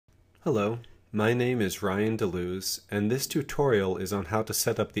Hello, my name is Ryan DeLuz, and this tutorial is on how to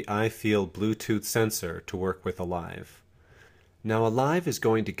set up the iFeel Bluetooth sensor to work with Alive. Now Alive is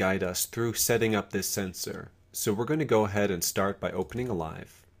going to guide us through setting up this sensor, so we're going to go ahead and start by opening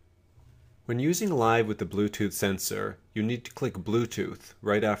Alive. When using Alive with the Bluetooth sensor, you need to click Bluetooth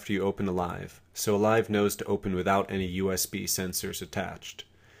right after you open Alive, so Alive knows to open without any USB sensors attached.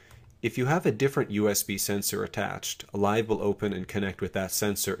 If you have a different USB sensor attached, Alive will open and connect with that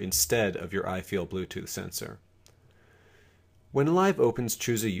sensor instead of your iFeel Bluetooth sensor. When Alive opens,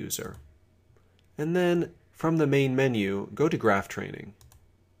 choose a user. And then, from the main menu, go to Graph Training.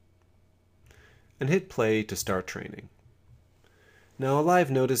 And hit play to start training. Now Alive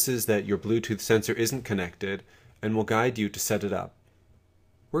notices that your Bluetooth sensor isn't connected and will guide you to set it up.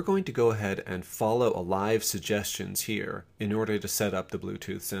 We're going to go ahead and follow Alive suggestions here in order to set up the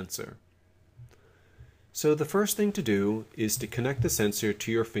Bluetooth sensor. So the first thing to do is to connect the sensor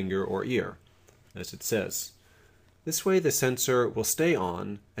to your finger or ear, as it says. This way the sensor will stay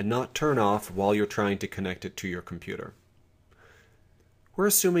on and not turn off while you're trying to connect it to your computer. We're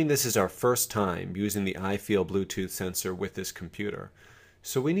assuming this is our first time using the iFeel Bluetooth sensor with this computer,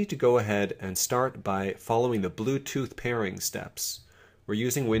 so we need to go ahead and start by following the Bluetooth pairing steps. We're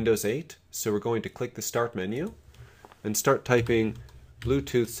using Windows 8, so we're going to click the Start menu and start typing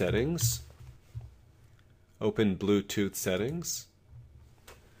Bluetooth settings. Open Bluetooth settings.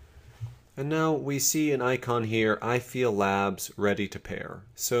 And now we see an icon here, iFeel Labs Ready to Pair.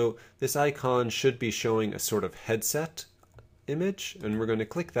 So this icon should be showing a sort of headset image, and we're going to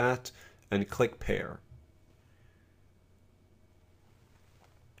click that and click Pair.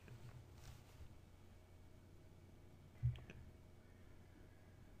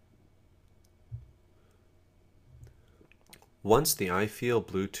 Once the iFeel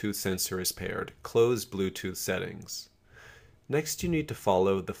Bluetooth sensor is paired, close Bluetooth settings. Next you need to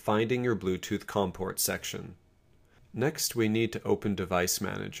follow the Finding Your Bluetooth COM port section. Next we need to open Device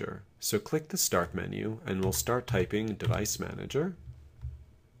Manager, so click the Start menu and we'll start typing Device Manager.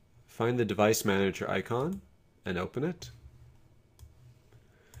 Find the Device Manager icon and open it.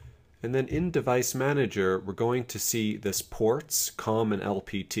 And then in Device Manager we're going to see this ports, COM and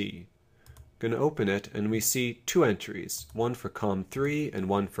LPT. Going to open it and we see two entries, one for COM3 and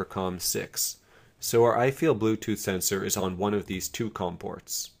one for COM6. So our iFeel Bluetooth sensor is on one of these two COM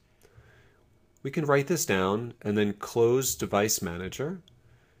ports. We can write this down and then close Device Manager,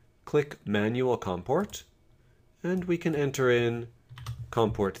 click Manual COM port, and we can enter in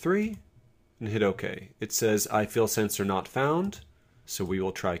COM port 3 and hit OK. It says iFeel sensor not found, so we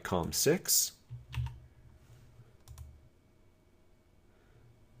will try COM6.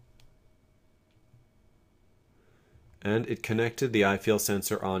 And it connected the iFeel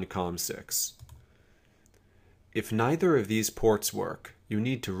sensor on COM6. If neither of these ports work, you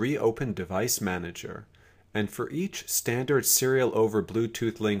need to reopen Device Manager, and for each standard serial over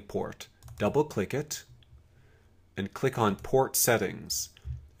Bluetooth link port, double-click it, and click on Port Settings,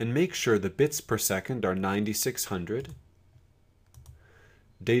 and make sure the bits per second are 9600,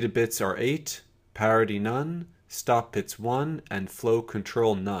 data bits are 8, parity none, stop bits 1, and flow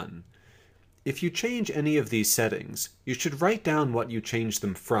control none. If you change any of these settings, you should write down what you changed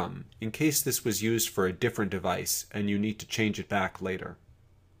them from, in case this was used for a different device and you need to change it back later.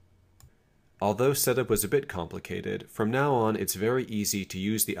 Although setup was a bit complicated, from now on it's very easy to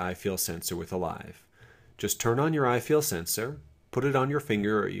use the iFeel sensor with Alive. Just turn on your iFeel sensor, put it on your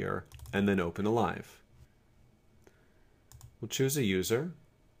finger or ear, and then open Alive. We'll choose a user.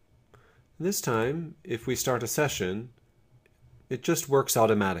 This time, if we start a session, it just works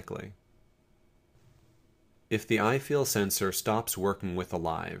automatically. If the iFeel sensor stops working with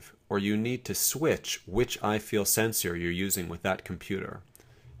Alive, or you need to switch which iFeel sensor you're using with that computer,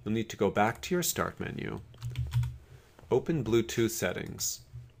 you'll need to go back to your Start menu, open Bluetooth settings,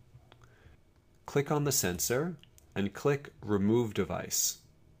 click on the sensor, and click Remove Device.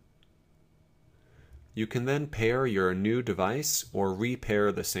 You can then pair your new device or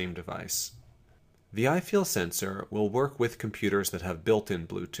repair the same device. The iFeel sensor will work with computers that have built-in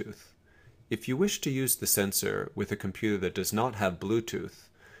Bluetooth. If you wish to use the sensor with a computer that does not have Bluetooth,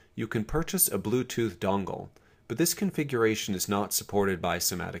 you can purchase a Bluetooth dongle, but this configuration is not supported by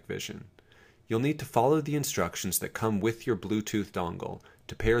Somatic Vision. You'll need to follow the instructions that come with your Bluetooth dongle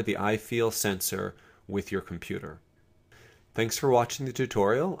to pair the iFeel sensor with your computer. Thanks for watching the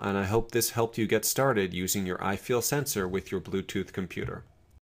tutorial, and I hope this helped you get started using your iFeel sensor with your Bluetooth computer.